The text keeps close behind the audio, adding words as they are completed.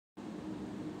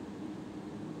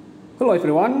Hello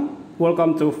everyone,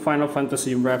 welcome to Final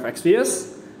Fantasy Brave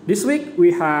Exvius. This week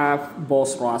we have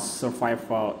boss rush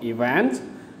survival event,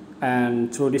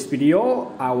 and through this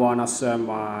video I wanna share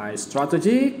my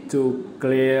strategy to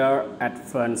clear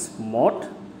advanced mode,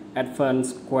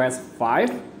 advanced quest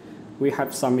 5. We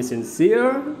have some missions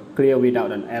here: clear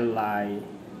without an ally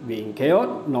being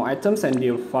KO'd, no items, and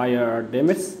deal fire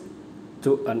damage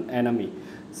to an enemy.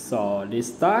 So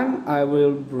this time I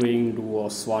will bring duo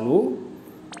Swanwu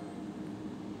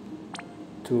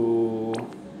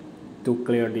to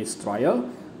clear this trial.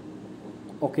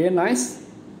 Okay, nice.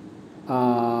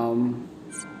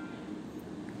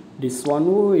 This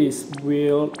Swanwu is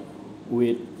built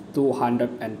with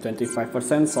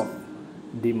 225% of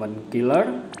demon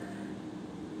killer.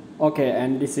 Okay,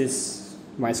 and this is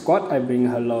my squad. I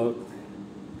bring Hello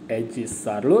Aegis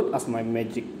Sarlut as my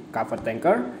magic cover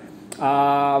tanker.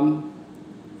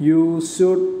 You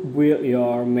should build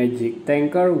your magic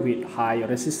tanker with high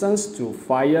resistance to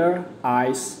fire,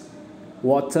 ice,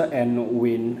 water, and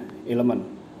wind element.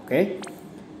 Okay,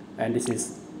 and this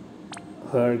is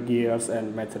her gears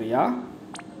and materia.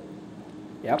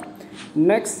 Yep.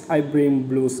 Next, I bring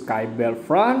Blue Sky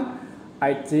Battlefront.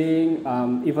 I think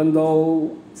even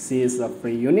though she is a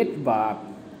free unit, but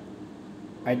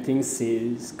I think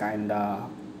she's kinda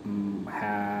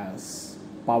has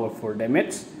powerful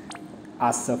damage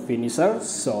as a finisher,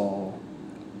 so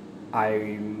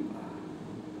I'm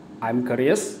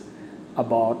curious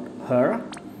about her.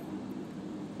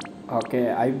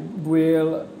 Okay, I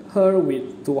build her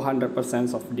with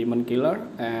 200% of demon killer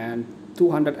and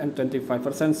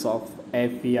 225% of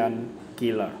avian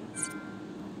killer.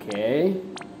 Okay,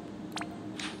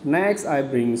 next I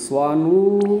bring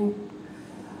Swanwu.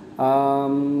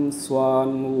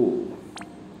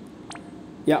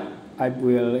 Yeah, I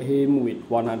build him with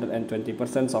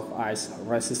 120% of ice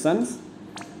resistance.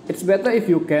 It's better if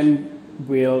you can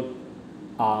build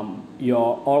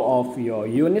all of your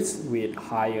units with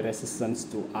high resistance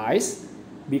to ice,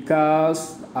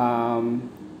 because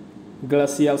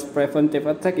Glacial's preventive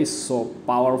attack is so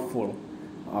powerful.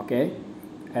 Okay,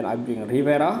 and I bring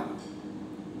Rivera.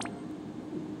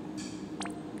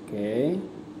 Okay,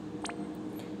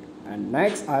 and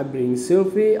next I bring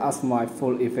Ffbe as my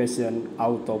full evasion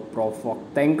auto provoke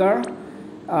tanker.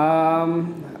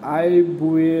 I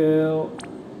build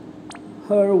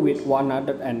her with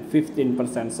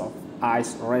 115% of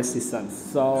ice resistance.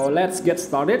 So let's get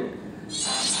started.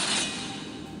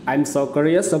 I'm so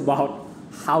curious about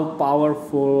how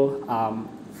powerful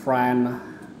Fran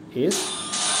is.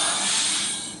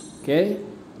 Okay,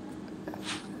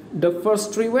 the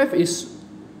first 3 waves is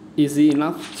easy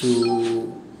enough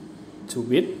to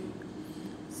beat.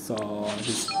 So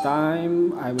this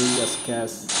time I will just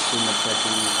cast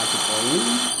penetrating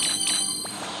acupoint.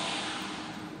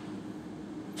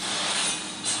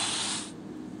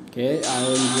 Okay,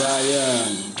 Iron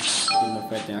Giant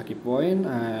penetrating acupoint,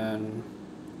 and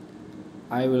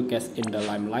I will cast in the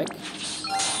limelight.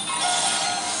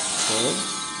 Okay.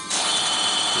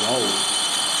 Wow.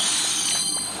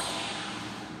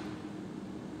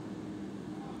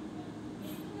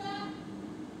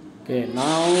 Okay,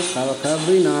 now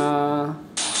Calcabrina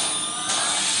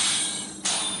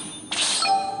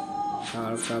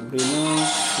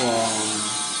from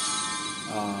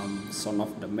Son of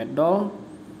the Metal.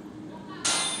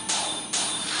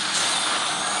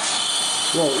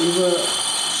 Wow, even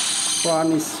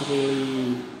Fran is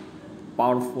really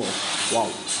powerful. Wow.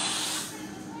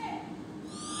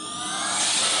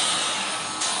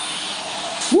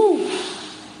 Woo!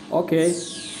 Okay.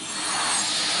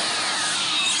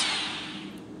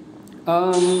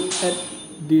 At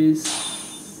this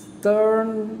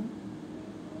turn,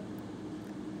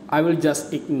 I will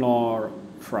just ignore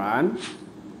Fran.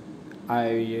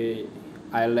 I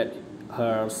let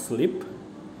her sleep.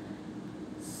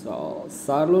 So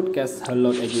Sarlut casts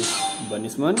Hello Aegis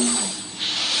Banishment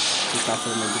to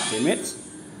cover magic damage,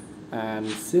 and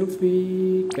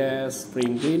Ffbe casts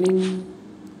Spring Cleaning,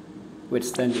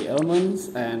 withstand the elements,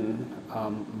 and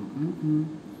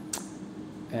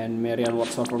Marian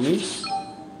watch over me.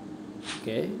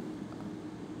 Okay.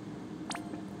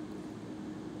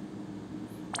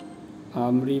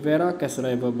 Rivera casts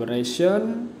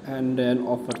Reverberation, and then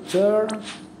Overture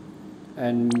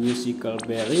and Musical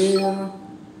Barrier.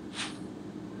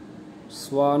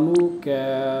 Swanwu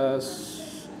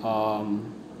casts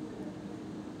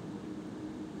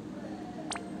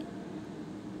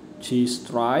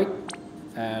G-Strike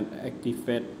and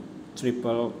activate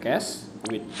triple cast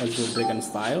with Azure Dragon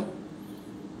style.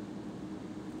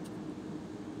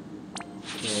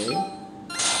 Okay.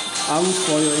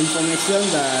 For your information,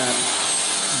 that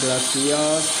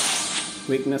Glacial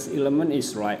weakness element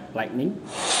is lightning,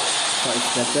 so it's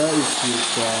better if you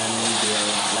can deal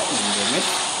lightning damage,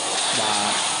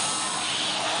 but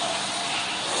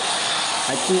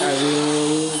I think I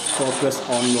will focus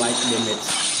on light damage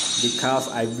because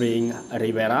I bring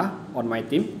Rivera on my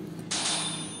team.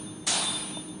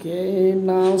 Okay,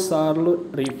 now Charlotte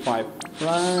revive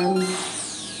Fran.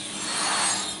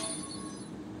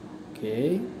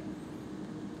 Okay,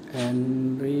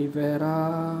 and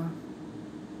Rivera.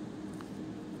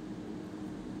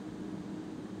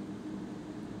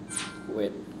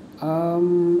 Wait,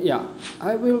 yeah,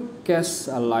 I will cast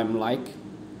a limelight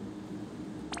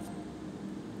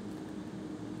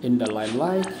in the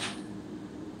limelight,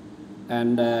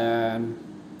 and then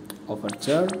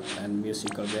overture and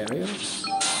musical barrier.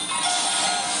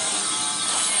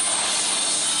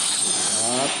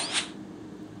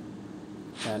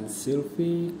 And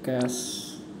Ffbe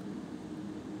cast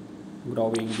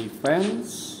growing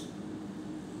defense,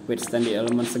 withstand the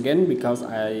elements again because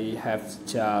I have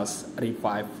just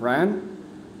revive Fran,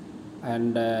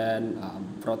 and then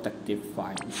protective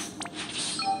vines.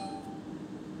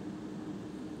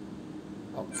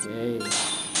 Okay.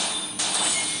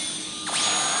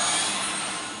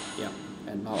 Yeah,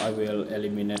 and now I will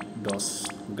eliminate those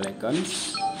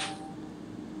Glacials.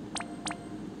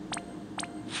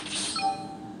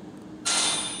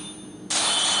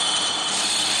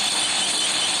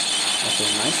 Okay,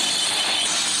 nice.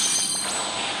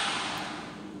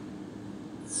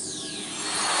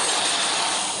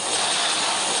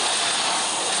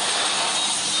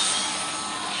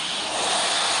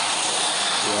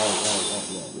 Wow.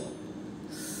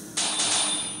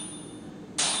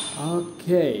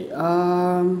 Okay,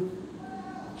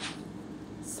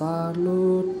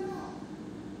 Salute.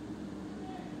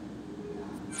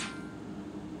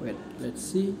 Wait, let's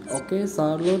see. Okay,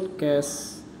 Salute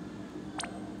cast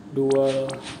dual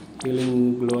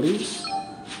healing glory,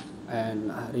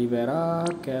 and Rivera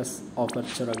cast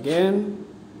overture again,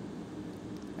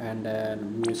 and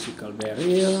then musical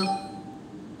barrier.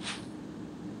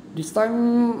 This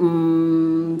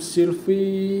time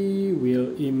Ffbe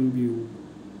will imbue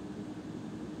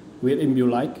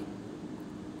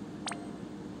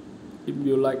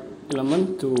like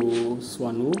element to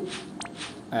Swanu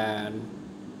and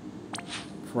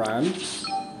Fran.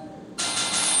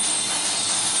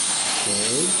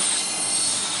 Okay,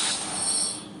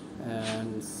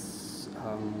 and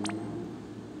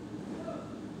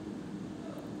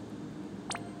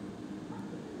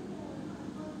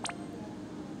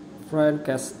Fran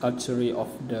cast archery of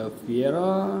the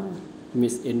Viera,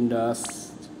 Miss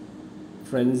Indas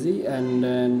Frenzy, and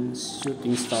then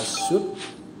shooting star shoot,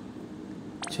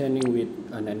 chaining with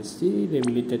an NC,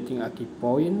 debilitating a key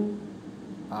point.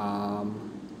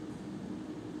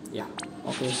 Yeah,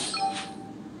 okay.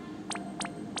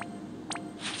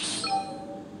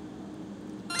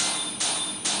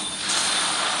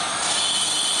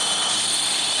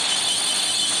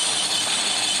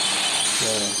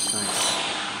 Yeah, nice.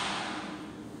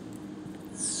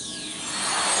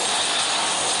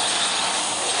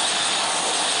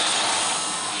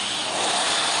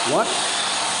 What?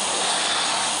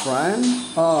 Fran?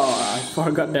 Oh, I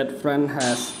forgot that Fran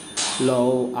has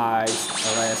low ice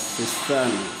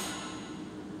resistance.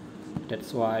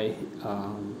 That's why.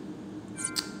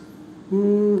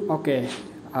 Okay,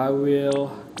 I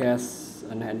will cast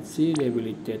an NC,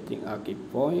 debilitating a key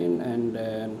point, and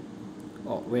then.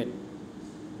 Oh wait.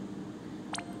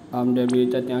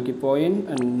 Debilitating a key point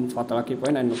and fatal key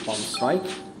point and palm strike.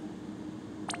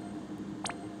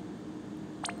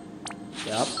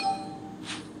 Yep.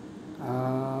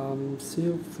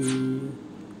 Ffbe.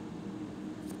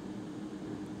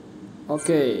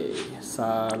 Okay,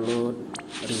 Salute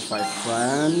revive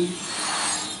Fran,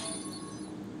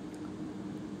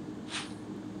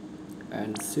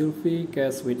 and Ffbe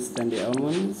cast withstand the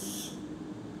elements,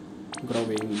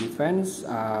 growing defense,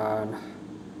 and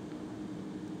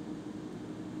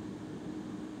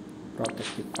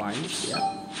protective vines. Yeah.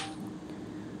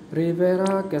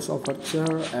 Rivera cast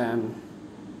overture and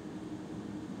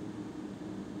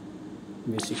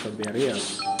musical barrier.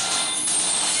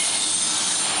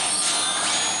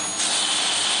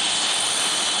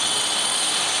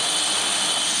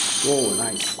 Whoa,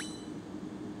 nice.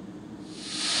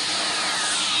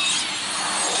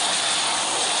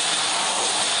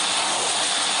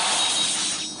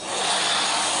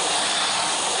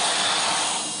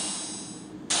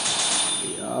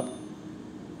 Yup.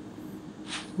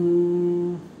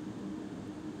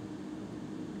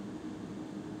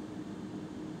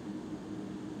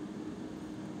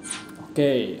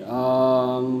 Okay,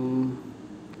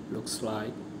 looks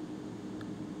like,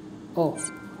 oh,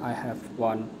 I have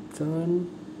one turn.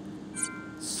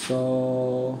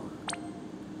 So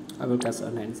I will cast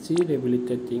an NC,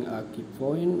 debilitating a key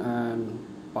point and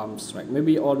palm strike.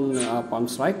 Maybe on palm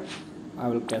strike, I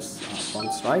will cast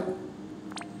palm strike.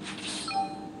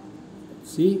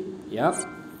 See, yep.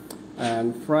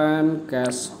 And friend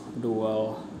cast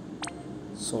dual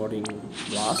soaring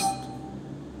blast.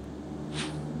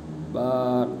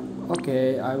 But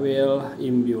okay, I will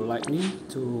imbue lightning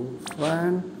to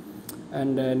friend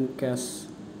and then cast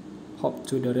hop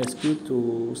to the rescue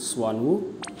to Swanwu.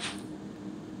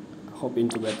 Hop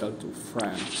into battle to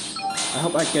friend. I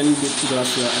hope I can beat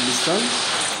Glacial at this turn.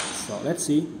 So let's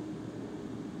see.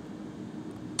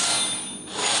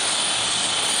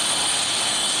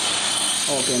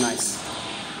 Okay, nice.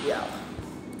 Yeah.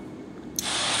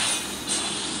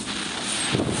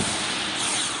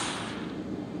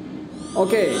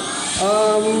 Okay.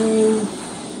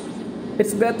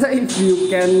 It's better if you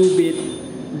can beat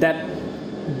that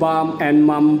bomb and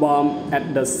mum bomb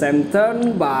at the same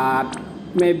turn, but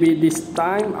maybe this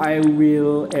time I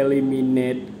will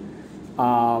eliminate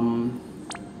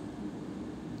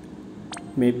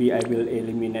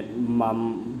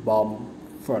mum bomb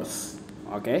first.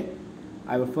 Okay,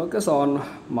 I will focus on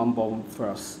mum bomb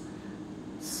first.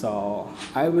 So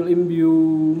I will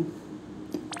imbue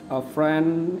a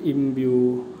friend,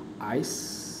 imbue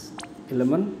ice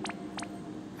element,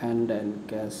 and then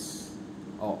cast,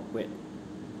 oh wait,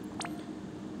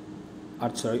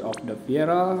 Archery of the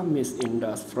Viera, Miss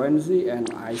Indus Frenzy, and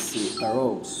Icy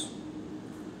Arrows.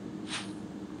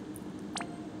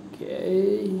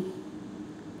 Okay,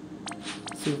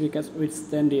 so we can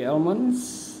withstand the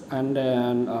elements, and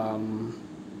then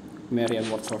Marian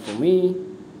Water for me.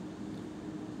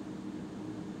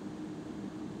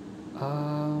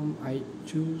 I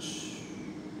choose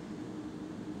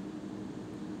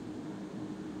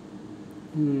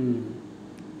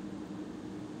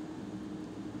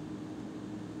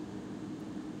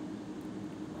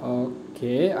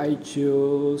okay, I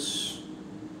choose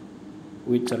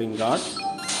Withering Guard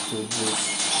to boost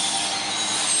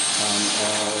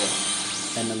all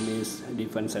enemies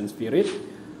defense and spirit.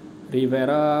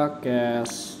 Rivera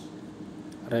cast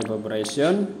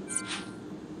Reverberation,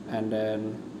 and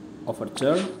then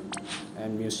Overture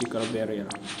and Musical Barrier.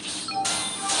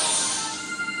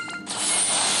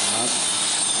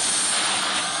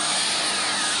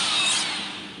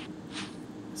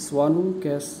 Swanwu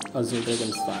cast Azure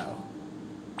Dragon Style,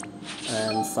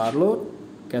 and Charlotte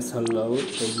cast Hello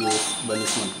Aegis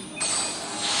Banishment.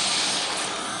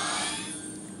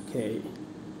 Okay.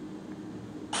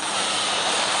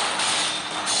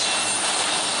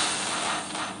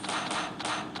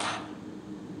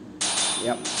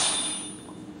 Yep.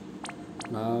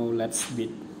 Now let's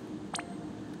beat.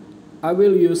 I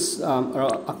will use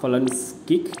Avalanche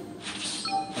Kick.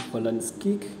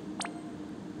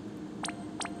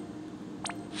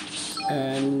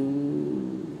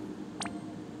 And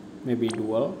maybe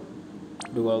dual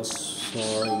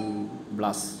soaring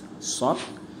blast shot,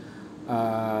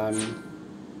 and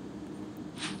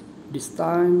this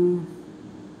time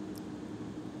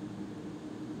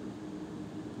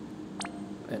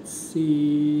let's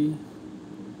see.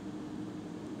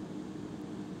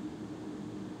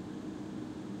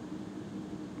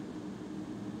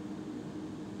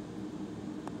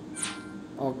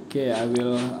 Okay, I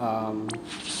will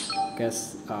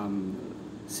cast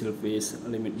Ffbe's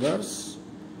Limit Burst.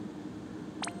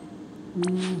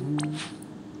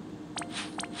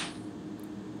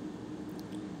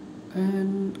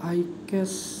 And I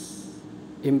cast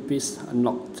Impis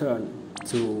Nocturne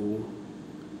to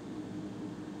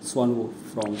Swanwu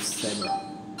from Ffbe.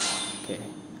 Okay.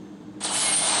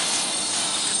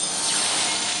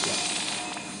 Yeah.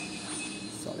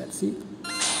 So let's see.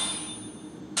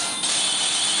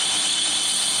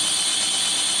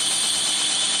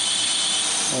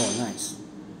 Oh, nice.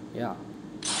 Yeah.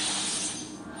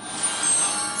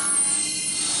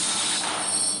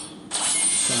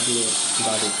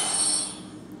 Got it.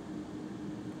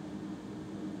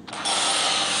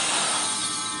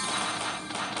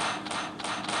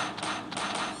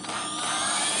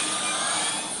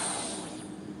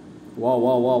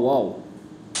 Wow.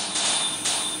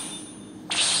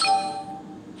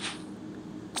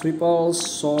 Triple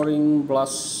soaring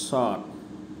blast shot.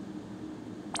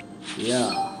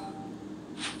 Yeah.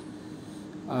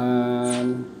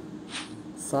 And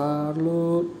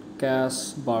Charlotte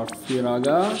cast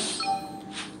Barfiraga.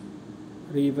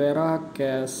 Rivera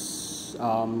cast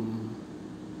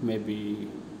maybe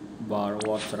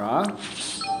Barwatra.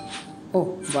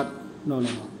 Oh, but no.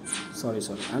 Sorry.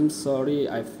 I'm sorry,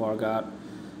 I forgot.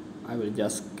 I will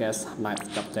just cast Knight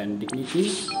Captain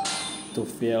Dignity. to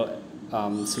fill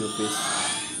Ffbe's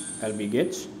LB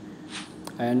gauge,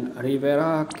 and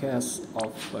Rivera case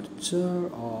overture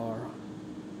or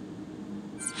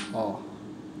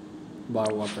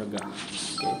bar water ga.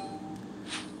 Okay,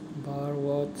 bar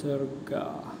water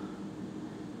ga.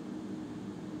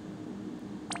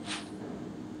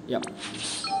 Yep.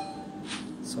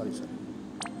 Sorry.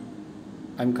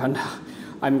 I'm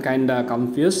kinda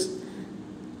confused.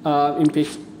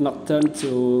 Impinge nocturne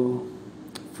to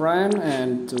Fran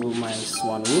and to my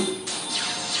Swanwood.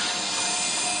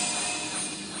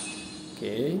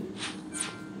 Okay.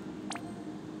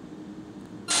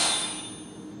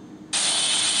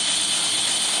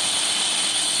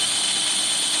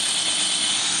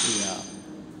 Yeah.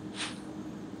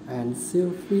 And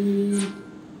Ffbe.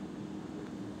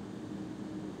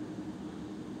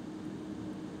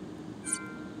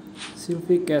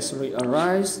 Ffbe cast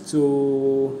re-arise to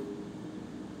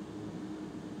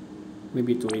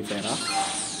maybe to Rivera.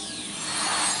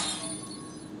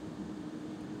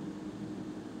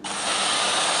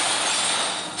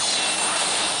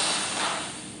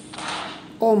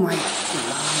 Oh my god,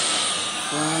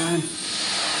 Fran.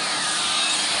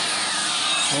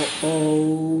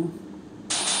 Oh.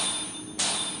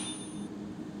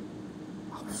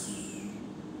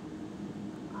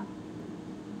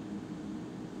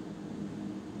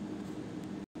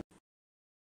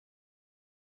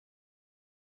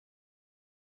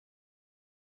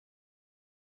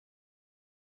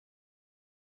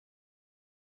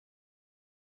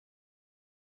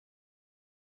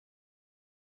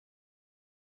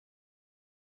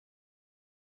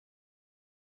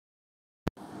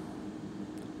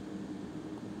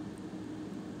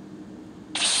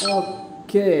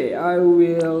 Okay, I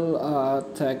will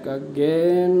attack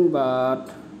again,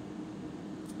 but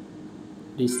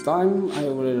this time I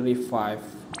will revive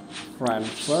Fran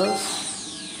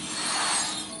first.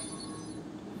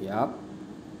 Yup,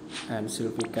 and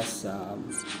Ffbe cast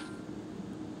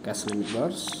limit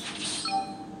burst.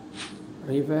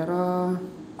 Rivera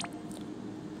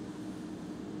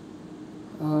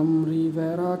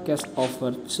cast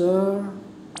overture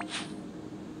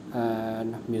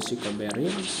and musical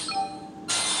barrier.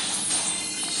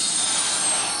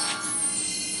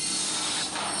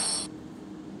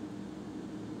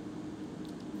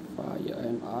 Fire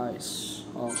and ice.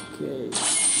 Okay.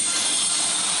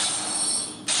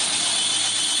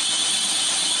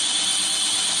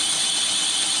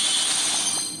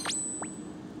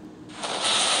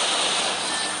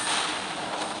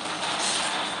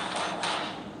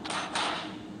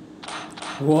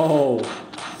 Whoa.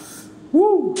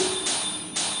 Woo.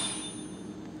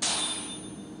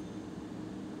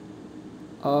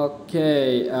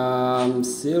 Okay,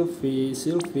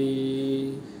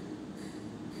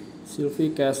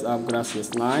 Ffbe cast up Glacial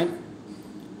Knight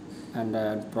and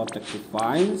then protective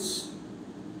vines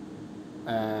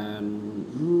and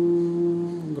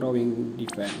growing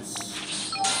defense.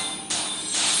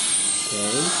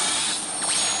 Okay,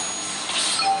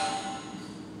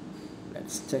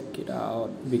 let's check it out,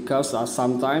 because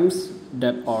sometimes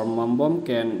that or mom bomb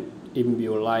can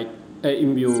imbue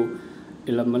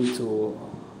element to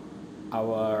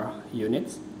our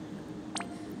units.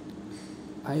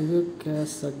 I will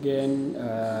cast again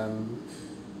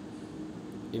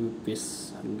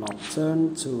Impinge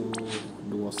Nocturne to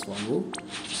Duo Swanwood.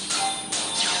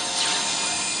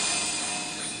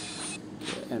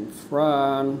 Okay, and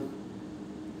Fran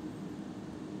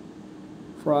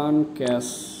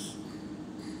cast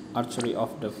Archery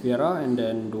of the Vera and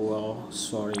then dual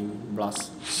Soaring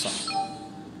Blast Shot.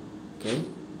 Okay.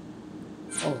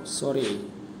 Oh, sorry,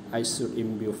 I should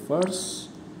imbue first.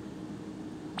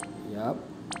 Yup.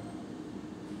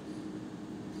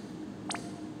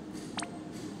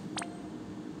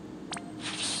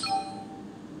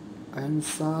 And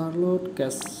Charlotte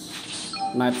casts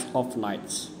Knights of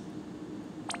Knights.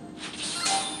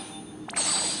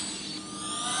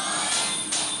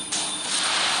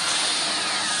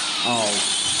 Oh.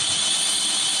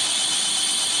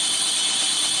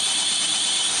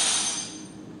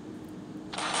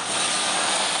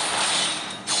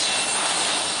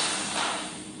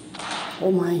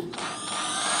 Oh my.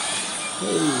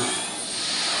 Hey.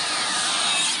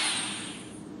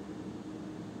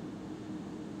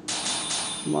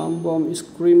 Mom bomb is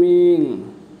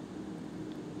screaming.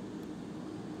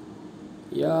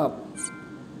 Yup.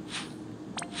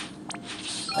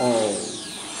 Oh,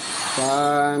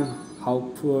 fun.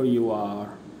 How poor you are.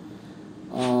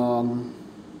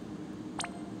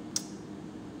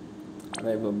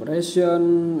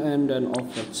 Reverberation and then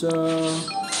overture.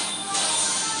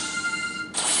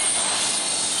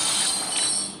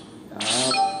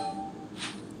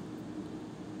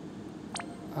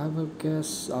 I will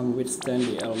guess withstand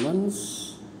the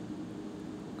elements,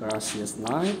 gracious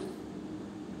night,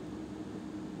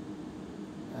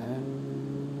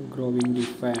 and growing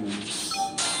defense.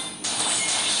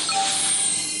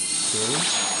 Okay.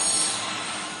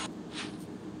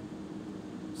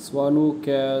 Swanu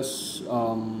casts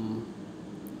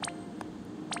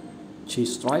Chi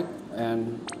strike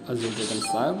and Azure Dragon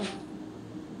style.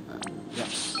 Yeah.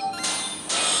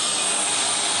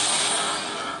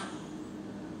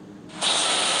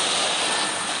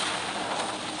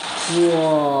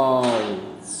 Wow.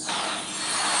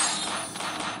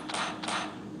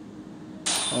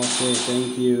 Okay,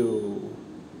 thank you.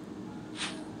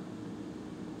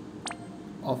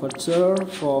 Overture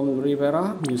from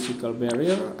Rivera, musical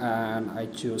barrier, and I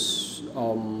choose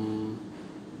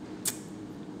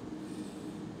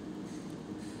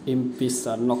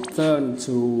Impisa Nocturne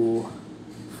to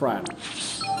Fran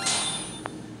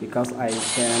because I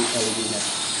can eliminate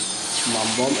Mom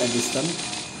Bomb at distance.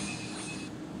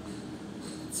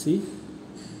 See?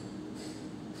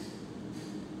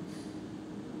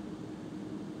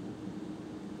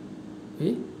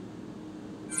 Okay.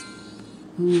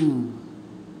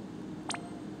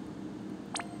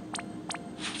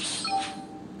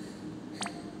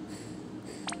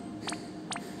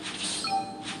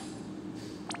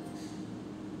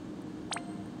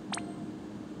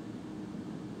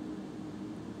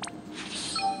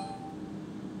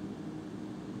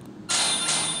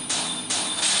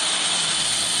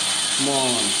 Come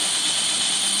on.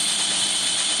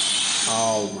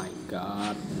 Oh my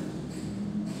god.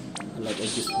 I like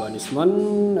Aegis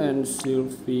Banishment and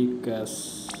Ffbe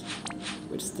cast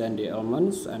withstand the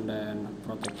elements and then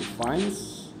protective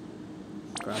vines.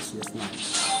 Gracious Night.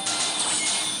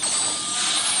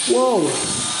 Whoa!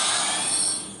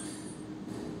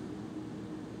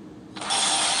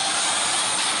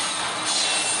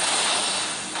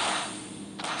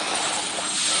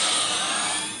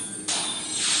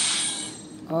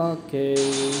 Okay,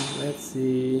 let's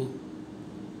see.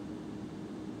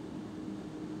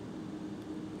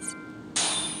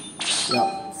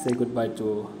 Yeah, say goodbye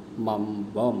to Mom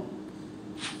Bomb.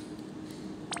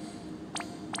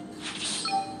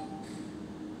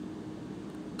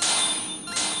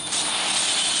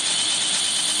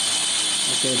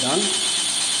 Okay, done.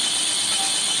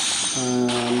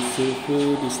 And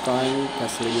Ffbe this time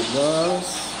cast Limit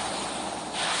Burst.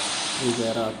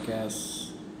 Rivera cast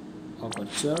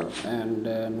Overture and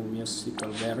then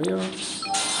musical barrier.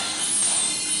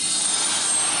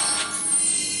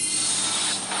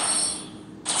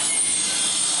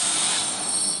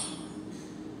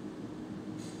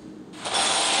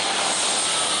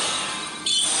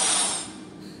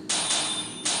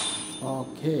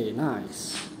 Okay,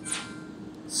 nice.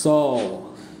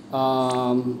 So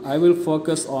I will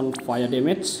focus on fire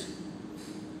damage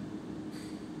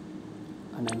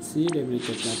and then see they will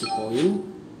take 90 points.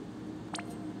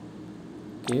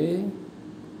 Okay,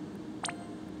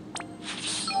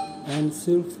 and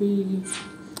Ffbe,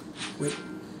 wait.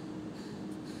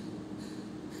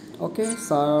 Okay,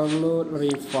 Salute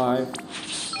revive,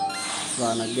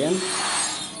 run again.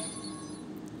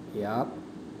 Yup,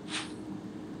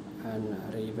 and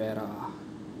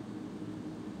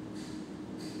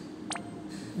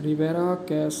Rivera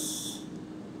cast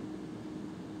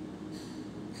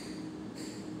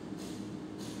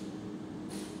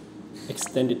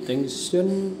extended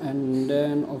tension and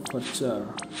then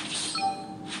Overture.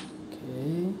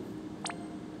 Okay,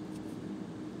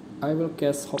 I will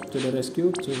cast Hope to the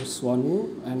Rescue to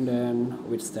Swanu and then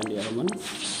withstand the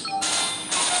elements.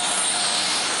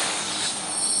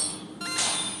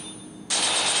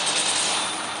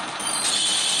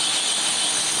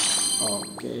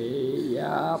 Okay,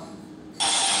 yup.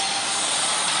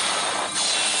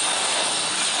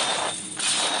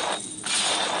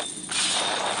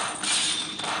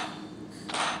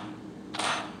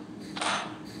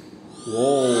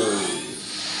 Whoa.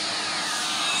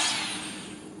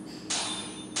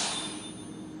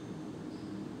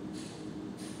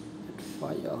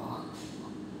 Fire.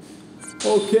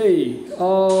 Okay.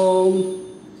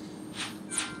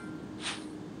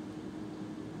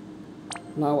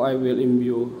 Now I will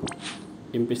imbue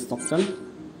Impis Toxin.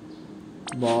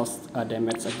 Boss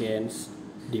damage against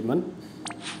demon.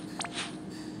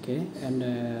 Okay, and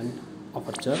then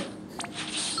Overture.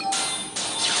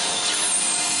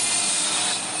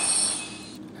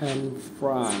 And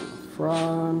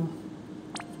Fran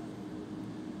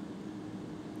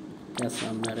cast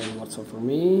a Marine Watch over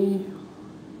me,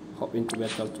 hop into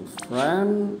battle to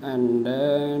Fran, and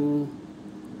then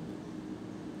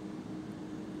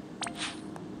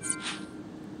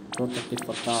protective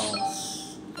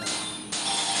portals.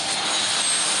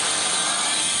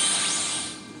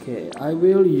 Okay, I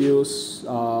will use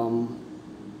palm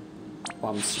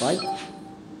strike,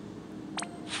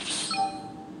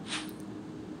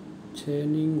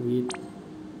 chaining with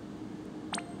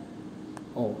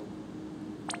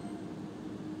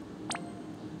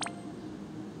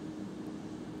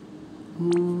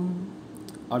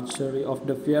archery of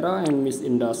the Fiera and Miss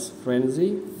Inda's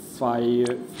frenzy,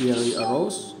 fire fiery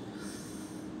arrows.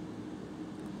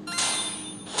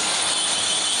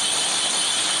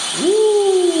 Woo!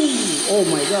 Oh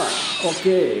my god.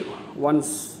 Okay,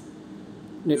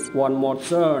 need one more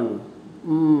turn.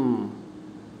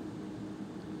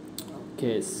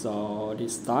 Okay, so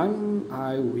this time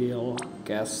I will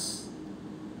cast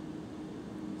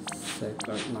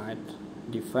Sacred Knight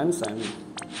defense and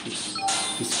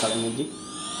physical magic.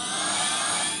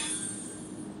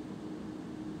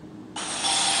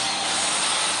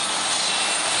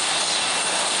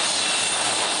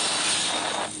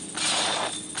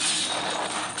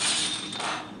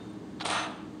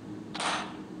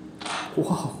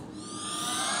 Wow.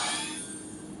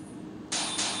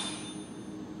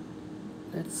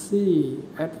 Let's see.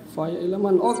 Add fire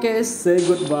element. Okay, say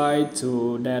goodbye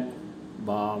to that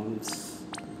bombs.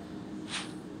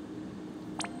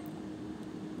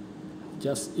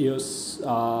 Just use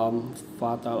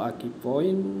fatal Aki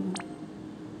point.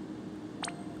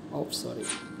 Oh, sorry.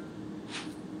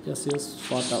 Just use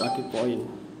fatal Aki point.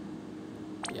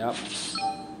 Yep.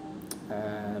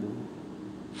 And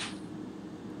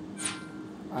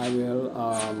I will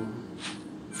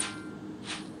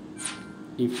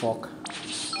evoke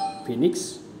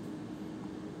Phoenix.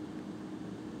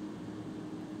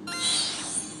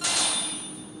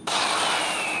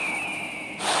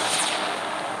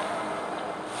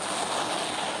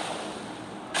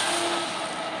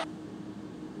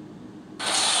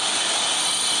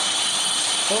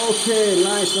 Okay,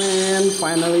 nice man.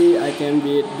 Finally, I can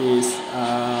beat this.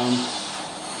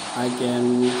 I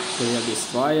can clear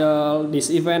this trial, this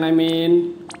event. I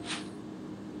mean,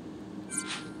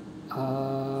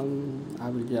 I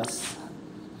will just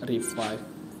revive.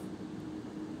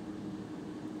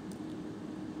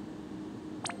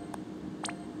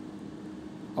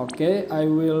 Okay, I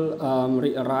will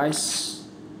re-arise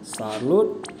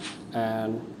Charlotte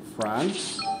and Fran.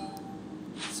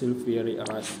 Sylvie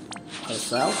re-arise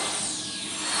herself.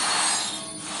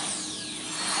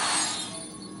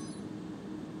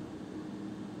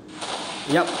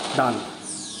 Yep, done.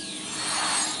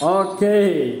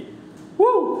 Okay.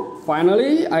 Woo!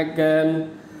 Finally, I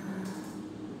can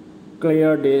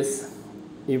clear this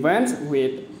event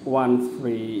with 1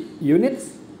 free unit,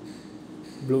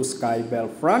 Blue Sky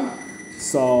Battlefront.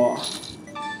 So,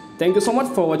 thank you so much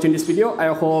for watching this video.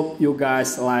 I hope you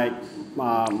guys like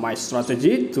my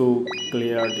strategy to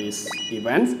clear this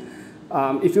event.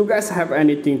 If you guys have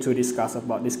anything to discuss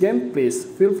about this game, please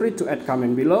feel free to add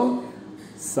comment below.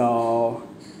 So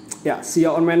yeah, see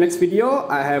you on my next video.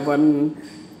 I haven't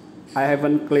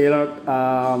cleared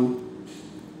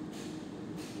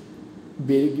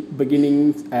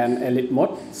beginning and elite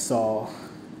mode. So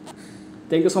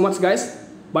thank you so much guys.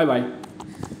 Bye bye.